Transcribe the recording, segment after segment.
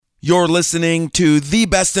You're listening to the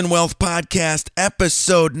Best in Wealth Podcast,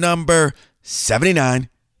 episode number 79.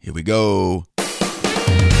 Here we go.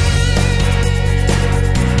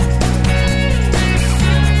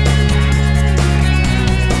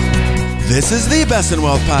 This is the Best in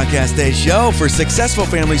Wealth Podcast, a show for successful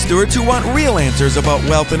family stewards who want real answers about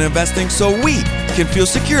wealth and investing so we can feel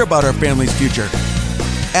secure about our family's future.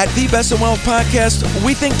 At the Best in Wealth Podcast,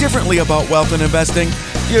 we think differently about wealth and investing.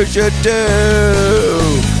 You should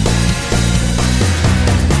too.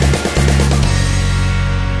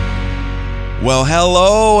 Well,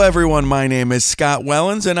 hello, everyone. My name is Scott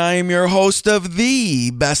Wellens, and I am your host of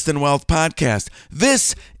the Best in Wealth Podcast.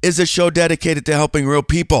 This is a show dedicated to helping real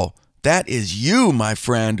people, that is you, my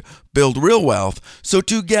friend, build real wealth, so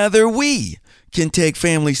together we can take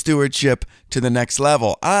family stewardship to the next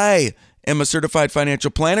level. I am a certified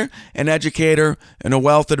financial planner, an educator, and a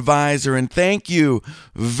wealth advisor, and thank you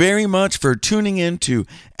very much for tuning in to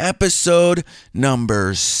episode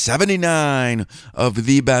number 79 of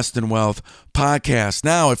the Best in Wealth Podcast.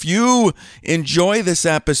 Now, if you enjoy this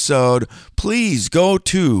episode, please go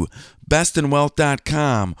to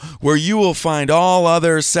bestinwealth.com, where you will find all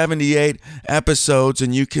other 78 episodes,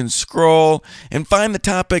 and you can scroll and find the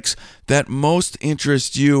topics that most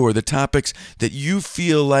interest you, or the topics that you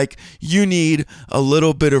feel like you need a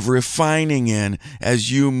little bit of refining in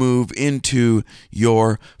as you move into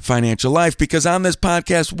your financial life. Because on this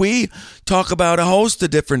podcast, we talk about a host of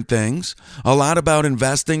different things, a lot about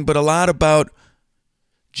investing, but a lot about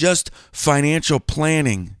just financial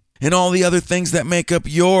planning and all the other things that make up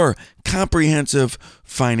your comprehensive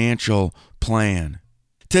financial plan.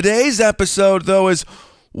 Today's episode, though, is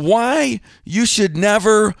why you should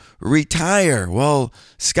never retire. Well,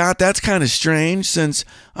 Scott, that's kind of strange since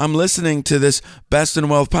I'm listening to this Best in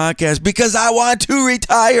Wealth podcast because I want to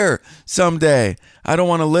retire someday. I don't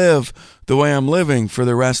want to live the way I'm living for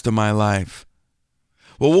the rest of my life.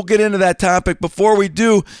 Well, we'll get into that topic. Before we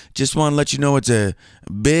do, just want to let you know it's a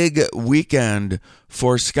big weekend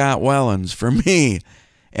for Scott Wellens, for me.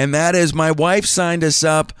 And that is, my wife signed us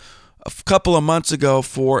up a couple of months ago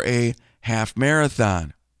for a half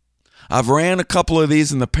marathon. I've ran a couple of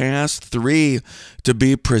these in the past, 3 to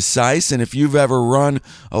be precise. And if you've ever run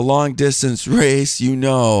a long distance race, you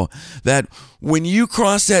know that when you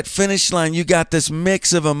cross that finish line, you got this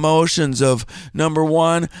mix of emotions of, number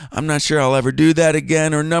one, I'm not sure I'll ever do that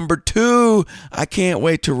again, or number 2, I can't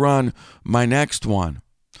wait to run my next one.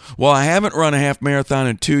 Well, I haven't run a half marathon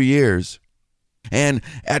in 2 years. And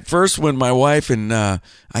at first, when my wife and I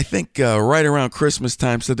think right around Christmas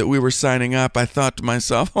time said that we were signing up, I thought to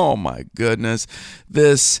myself, oh my goodness,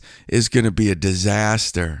 this is going to be a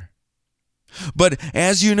disaster. But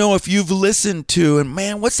as you know, if you've listened to, and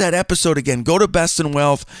man, what's that episode again? Go to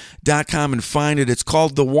bestinwealth.com and find it. It's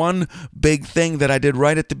called The One Big Thing, that I did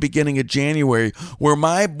right at the beginning of January, where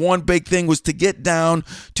my one big thing was to get down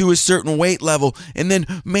to a certain weight level and then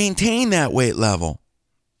maintain that weight level.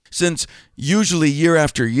 Since usually year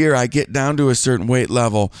after year, I get down to a certain weight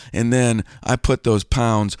level and then I put those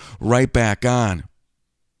pounds right back on.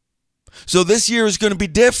 So this year is going to be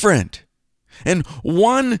different. And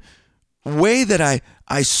one way that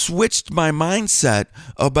I switched my mindset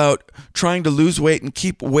about trying to lose weight and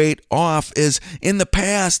keep weight off is, in the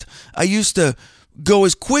past, I used to go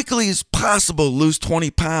as quickly as possible, lose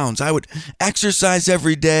 20 pounds. I would exercise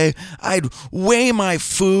every day. I'd weigh my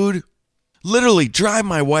food. Literally drive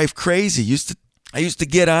my wife crazy. I used to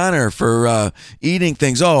get on her for eating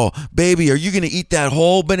things. Oh, baby, are you going to eat that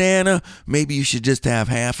whole banana? Maybe you should just have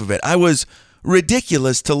half of it. I was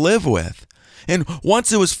ridiculous to live with. And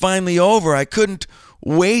once it was finally over, I couldn't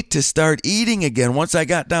wait to start eating again once I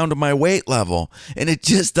got down to my weight level. And it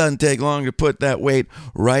just doesn't take long to put that weight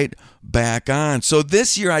right back on. So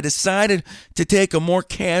this year I decided to take a more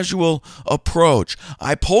casual approach.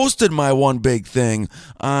 I posted my one big thing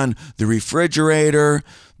on the refrigerator,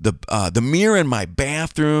 the mirror in my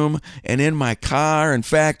bathroom, and in my car. In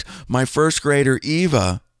fact, my first grader,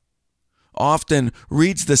 Eva, often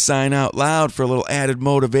reads the sign out loud for a little added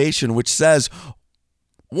motivation, which says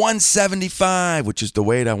 175, which is the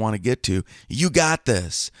weight I want to get to. You got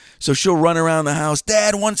this. So she'll run around the house,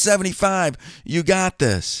 Dad, 175, you got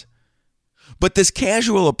this. But this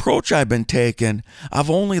casual approach I've been taking, I've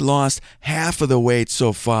only lost half of the weight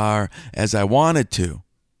so far as I wanted to.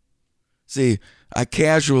 See, I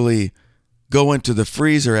casually go into the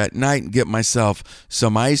freezer at night and get myself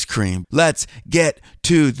some ice cream. Let's get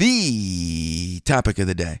to the topic of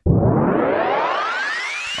the day.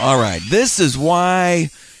 All right, this is why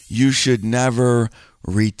you should never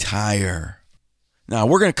retire. Now,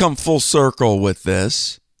 we're going to come full circle with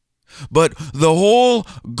this But the whole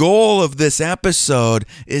goal of this episode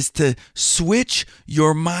is to switch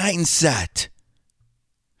your mindset.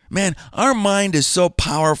 Man, our mind is so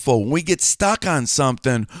powerful. When we get stuck on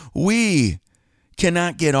something, we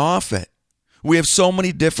cannot get off it. We have so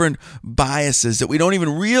many different biases that we don't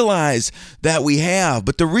even realize that we have.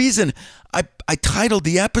 But the reason I titled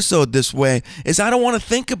the episode this way is I don't want to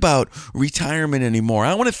think about retirement anymore.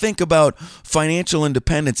 I want to think about financial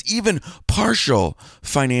independence, even partial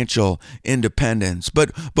financial independence.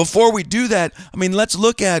 But before we do that, let's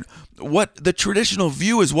look at what the traditional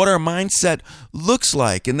view is, what our mindset looks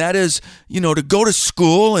like. And that is, to go to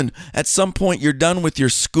school, and at some point you're done with your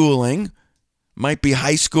schooling. Might be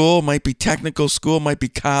high school, might be technical school, might be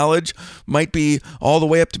college, might be all the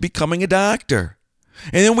way up to becoming a doctor.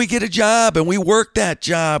 And then we get a job and we work that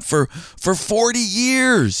job for 40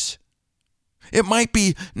 years. It might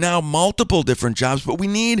be now multiple different jobs, but we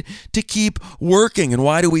need to keep working. And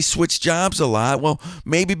why do we switch jobs a lot? Well,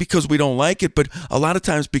 maybe because we don't like it, but a lot of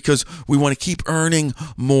times because we want to keep earning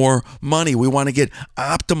more money. We want to get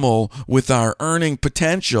optimal with our earning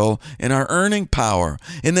potential and our earning power.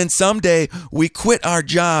 And then someday we quit our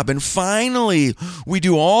job and finally we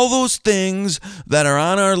do all those things that are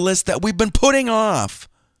on our list that we've been putting off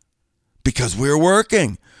because we're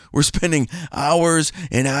working. We're spending hours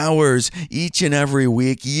and hours each and every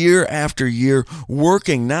week, year after year,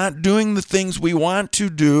 working, not doing the things we want to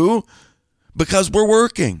do because we're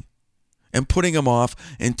working, and putting them off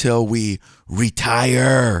until we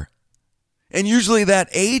retire. And usually that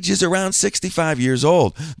age is around 65 years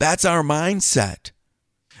old. That's our mindset.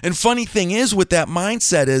 And funny thing is with that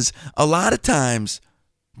mindset is a lot of times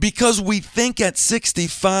because we think at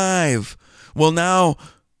 65, well, now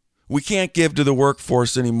we can't give to the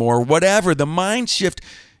workforce anymore. Whatever. The mind shift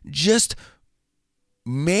just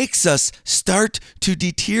makes us start to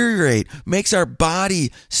deteriorate, makes our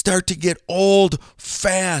body start to get old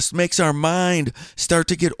fast, makes our mind start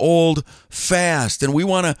to get old fast. And we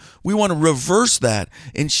want to reverse that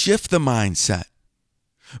and shift the mindset.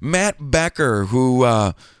 Matt Becker, who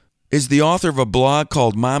is the author of a blog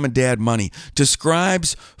called Mom and Dad Money,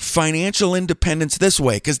 describes financial independence this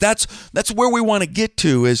way, because that's where we want to get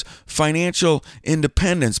to, is financial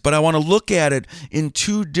independence. But I want to look at it in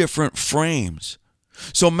two different frames.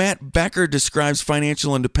 So Matt Becker describes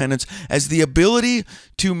financial independence as the ability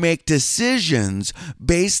to make decisions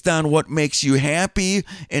based on what makes you happy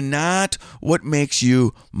and not what makes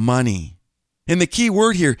you money. And the key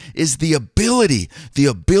word here is the ability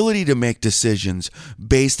to make decisions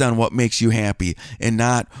based on what makes you happy and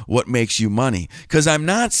not what makes you money. Because I'm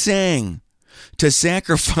not saying to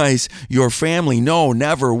sacrifice your family. No,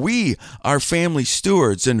 never. We are family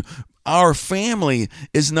stewards, and our family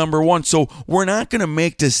is number one. So we're not going to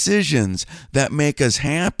make decisions that make us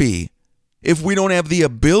happy if we don't have the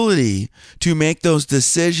ability to make those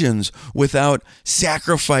decisions without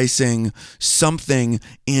sacrificing something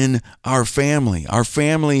in our family. Our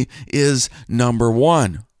family is number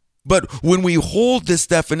one. But when we hold this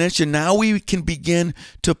definition, now we can begin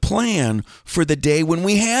to plan for the day when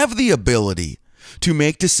we have the ability to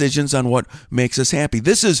make decisions on what makes us happy.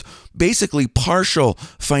 This is basically partial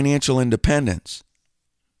financial independence.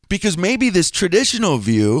 Because maybe this traditional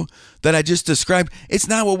view that I just described, it's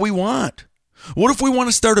not what we want. What if we want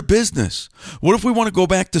to start a business? What if we want to go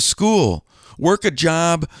back to school, work a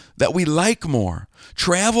job that we like more,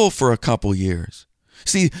 travel for a couple years?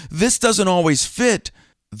 See, this doesn't always fit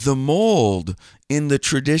the mold in the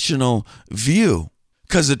traditional view,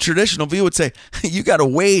 because the traditional view would say, you got to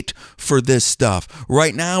wait for this stuff.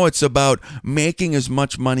 Right now, it's about making as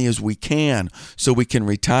much money as we can so we can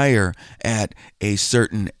retire at a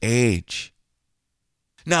certain age.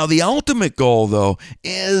 Now, the ultimate goal, though,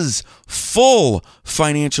 is full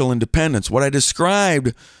financial independence. What I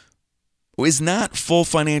described is not full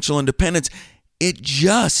financial independence. It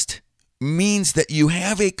just means that you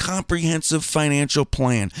have a comprehensive financial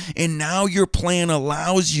plan, and now your plan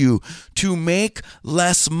allows you to make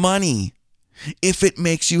less money if it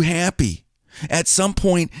makes you happy. At some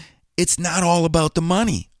point, it's not all about the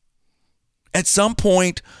money. At some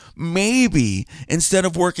point, maybe instead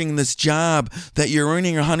of working this job that you're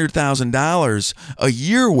earning $100,000 a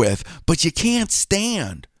year with, but you can't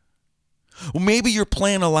stand, well, maybe your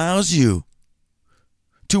plan allows you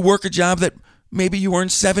to work a job that maybe you earn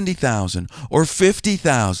 $70,000 or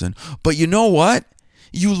 $50,000, but you know what?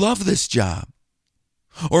 You love this job.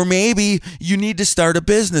 Or maybe you need to start a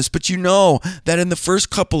business, but you know that in the first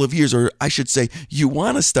couple of years, or I should say you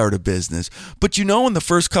want to start a business, but you know in the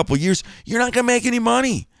first couple of years, you're not going to make any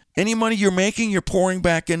money. Any money you're making, you're pouring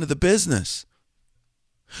back into the business.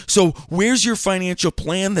 So where's your financial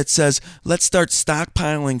plan that says, let's start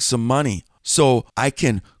stockpiling some money so I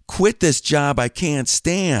can quit this job I can't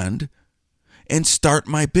stand and start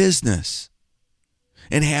my business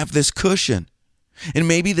and have this cushion? And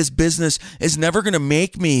maybe this business is never going to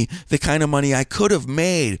make me the kind of money I could have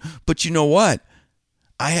made. But you know what?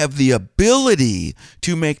 I have the ability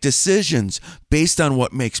to make decisions based on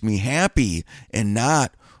what makes me happy and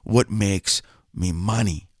not what makes me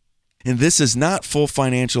money. And this is not full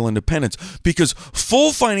financial independence, because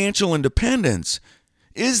full financial independence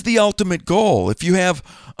is the ultimate goal. If you have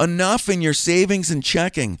enough in your savings and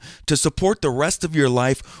checking to support the rest of your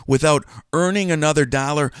life without earning another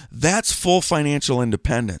dollar, that's full financial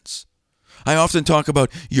independence. I often talk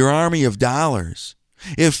about your army of dollars.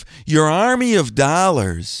 If your army of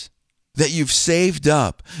dollars that you've saved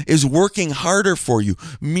up is working harder for you,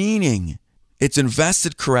 meaning it's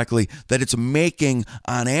invested correctly, that it's making,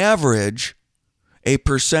 on average, a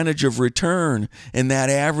percentage of return, and that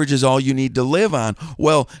average is all you need to live on,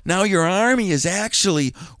 well, now your army is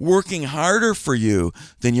actually working harder for you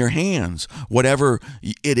than your hands, whatever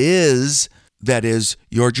it is that is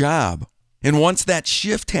your job. And once that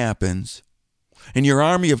shift happens, and your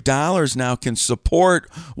army of dollars now can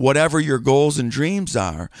support whatever your goals and dreams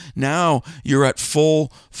are, now you're at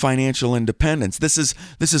full financial independence. This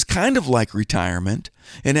is kind of like retirement.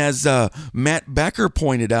 And as Matt Becker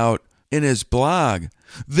pointed out in his blog,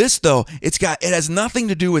 this though, it has nothing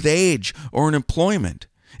to do with age or unemployment.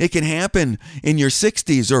 It can happen in your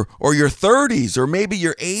 60s or your 30s or maybe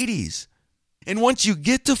your 80s. And once you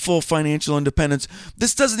get to full financial independence,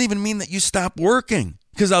 this doesn't even mean that you stop working.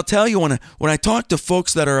 Because I'll tell you, when I talk to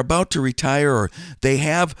folks that are about to retire or they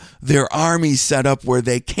have their army set up where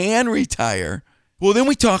they can retire, well, then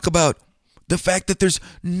we talk about the fact that there's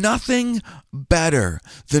nothing better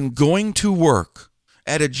than going to work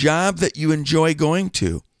at a job that you enjoy going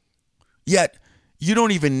to. Yet, you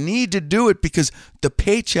don't even need to do it because the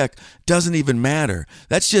paycheck doesn't even matter.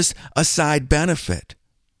 That's just a side benefit.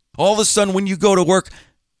 All of a sudden, when you go to work,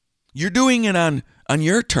 you're doing it on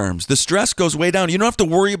your terms. The stress goes way down. You don't have to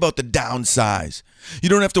worry about the downsize. You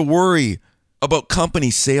don't have to worry about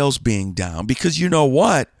company sales being down, because you know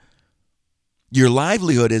what? Your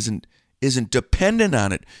livelihood isn't dependent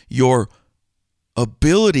on it. Your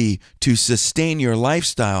ability to sustain your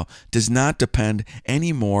lifestyle does not depend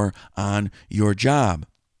anymore on your job.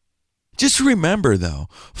 Just remember, though,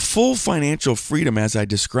 full financial freedom, as I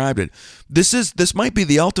described it, this might be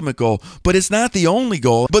the ultimate goal, but it's not the only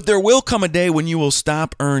goal. But there will come a day when you will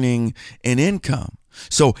stop earning an income.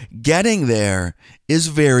 So getting there is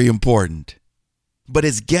very important. But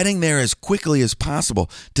it's getting there as quickly as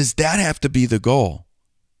possible. Does that have to be the goal?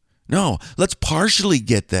 No, let's partially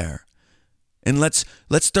get there. And let's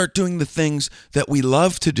start doing the things that we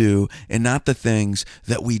love to do and not the things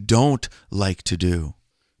that we don't like to do.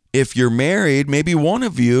 If you're married, maybe one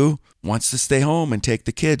of you wants to stay home and take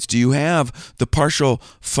the kids. Do you have the partial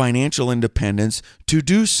financial independence to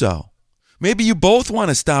do so? Maybe you both want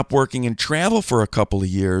to stop working and travel for a couple of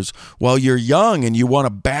years while you're young and you want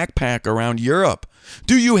to backpack around Europe.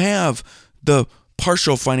 Do you have the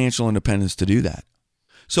partial financial independence to do that?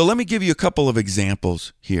 So let me give you a couple of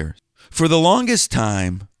examples here. For the longest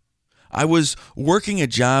time, I was working a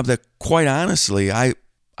job that, quite honestly, I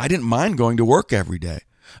didn't mind going to work every day.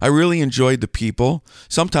 I really enjoyed the people.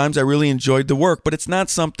 Sometimes I really enjoyed the work, but it's not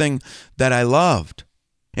something that I loved.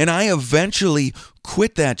 And I eventually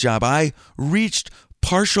quit that job. I reached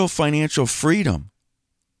partial financial freedom,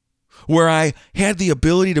 where I had the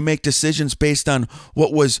ability to make decisions based on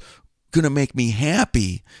what was going to make me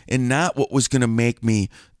happy and not what was going to make me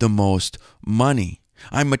the most money.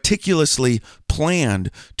 I meticulously planned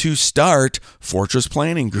to start Fortress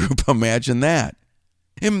Planning Group. Imagine that.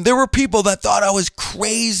 And there were people that thought I was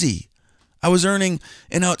crazy. I was earning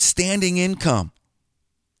an outstanding income.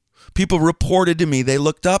 People reported to me. They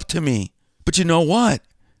looked up to me. But you know what?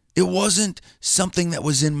 It wasn't something that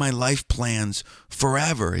was in my life plans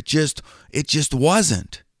forever. It just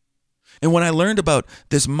wasn't. And when I learned about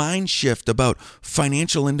this mind shift about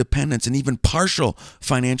financial independence and even partial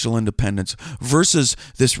financial independence versus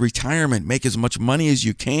this retirement, make as much money as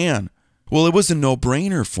you can, well, it was a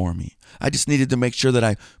no-brainer for me. I just needed to make sure that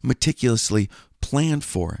I meticulously planned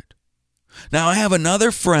for it. Now, I have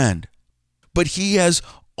another friend, but he has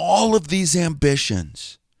all of these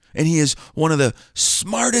ambitions, and he is one of the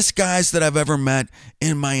smartest guys that I've ever met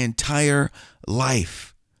in my entire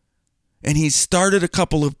life. And he's started a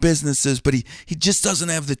couple of businesses, but he just doesn't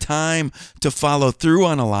have the time to follow through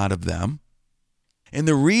on a lot of them. And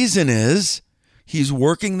the reason is he's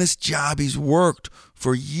working this job he's worked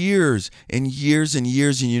for years and years and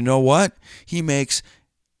years. And you know what? He makes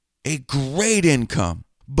a great income.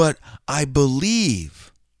 But I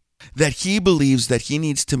believe that he believes that he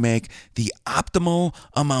needs to make the optimal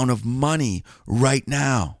amount of money right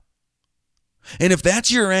now. And if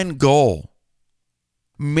that's your end goal,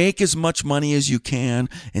 make as much money as you can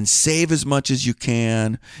and save as much as you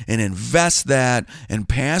can and invest that and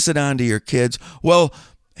pass it on to your kids. Well,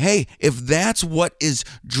 hey, if that's what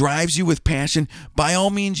drives you with passion, by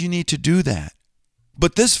all means, you need to do that.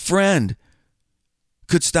 But this friend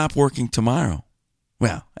could stop working tomorrow.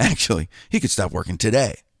 Well, actually, he could stop working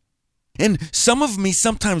today. And some of me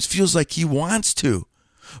sometimes feels like he wants to,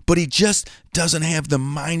 but he just doesn't have the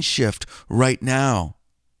mind shift right now.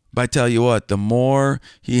 But I tell you what, the more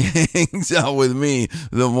he hangs out with me,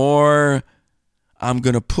 the more I'm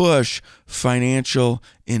going to push financial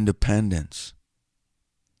independence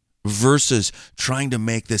versus trying to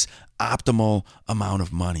make this optimal amount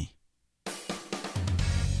of money.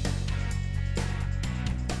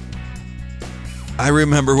 I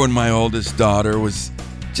remember when my oldest daughter was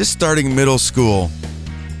just starting middle school.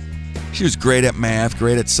 She was great at math,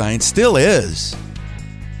 great at science, still is.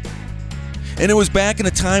 And it was back in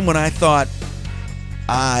a time when I thought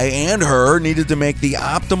I and her needed to make the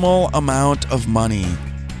optimal amount of money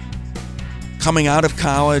coming out of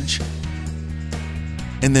college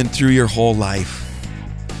and then through your whole life.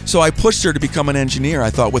 So I pushed her to become an engineer.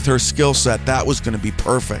 I thought with her skill set, that was going to be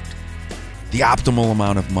perfect. The optimal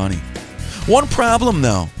amount of money. One problem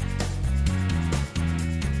though,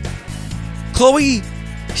 Chloe,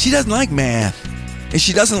 she doesn't like math and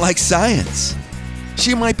she doesn't like science.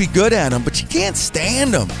 She might be good at them, but she can't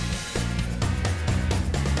stand them.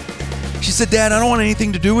 She said, Dad, I don't want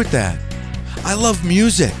anything to do with that. I love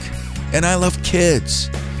music and I love kids.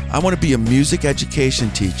 I want to be a music education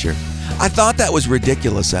teacher. I thought that was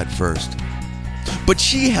ridiculous at first, but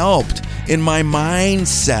she helped in my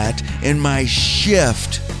mindset, in my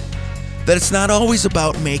shift, that it's not always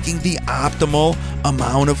about making the optimal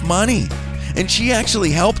amount of money. And she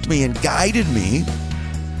actually helped me and guided me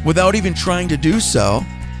without even trying to do so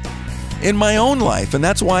in my own life. And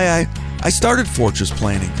that's why I started Fortress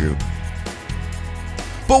Planning Group.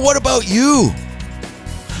 But what about you?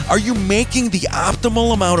 Are you making the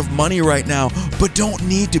optimal amount of money right now, but don't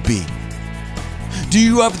need to be? Do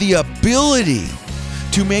you have the ability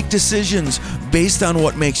to make decisions based on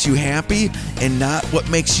what makes you happy and not what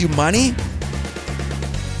makes you money?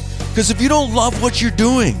 Because if you don't love what you're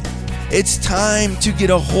doing, it's time to get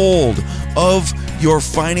a hold of your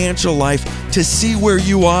financial life to see where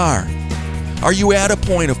you are. Are you at a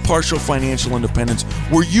point of partial financial independence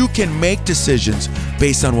where you can make decisions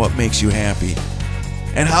based on what makes you happy?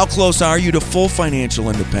 And how close are you to full financial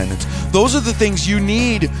independence? Those are the things you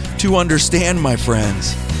need to understand, my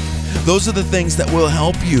friends. Those are the things that will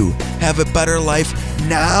help you have a better life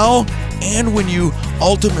now and when you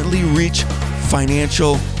ultimately reach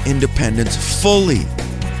financial independence fully.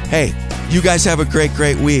 Hey, you guys have a great,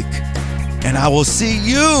 great week. And I will see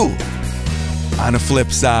you on the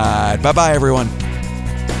flip side. Bye-bye, everyone.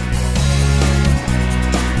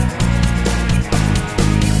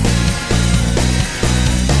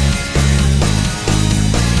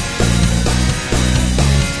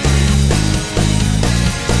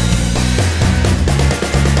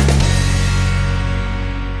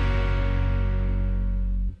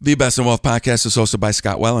 The Best in Wealth podcast is hosted by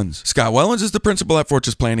Scott Wellens. Scott Wellens is the principal at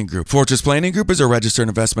Fortress Planning Group. Fortress Planning Group is a registered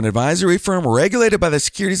investment advisory firm regulated by the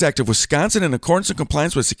Securities Act of Wisconsin in accordance and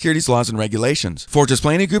compliance with securities laws and regulations. Fortress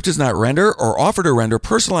Planning Group does not render or offer to render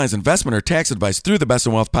personalized investment or tax advice through the Best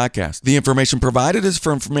in Wealth podcast. The information provided is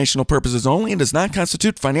for informational purposes only and does not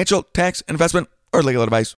constitute financial, tax, investment, or legal advice.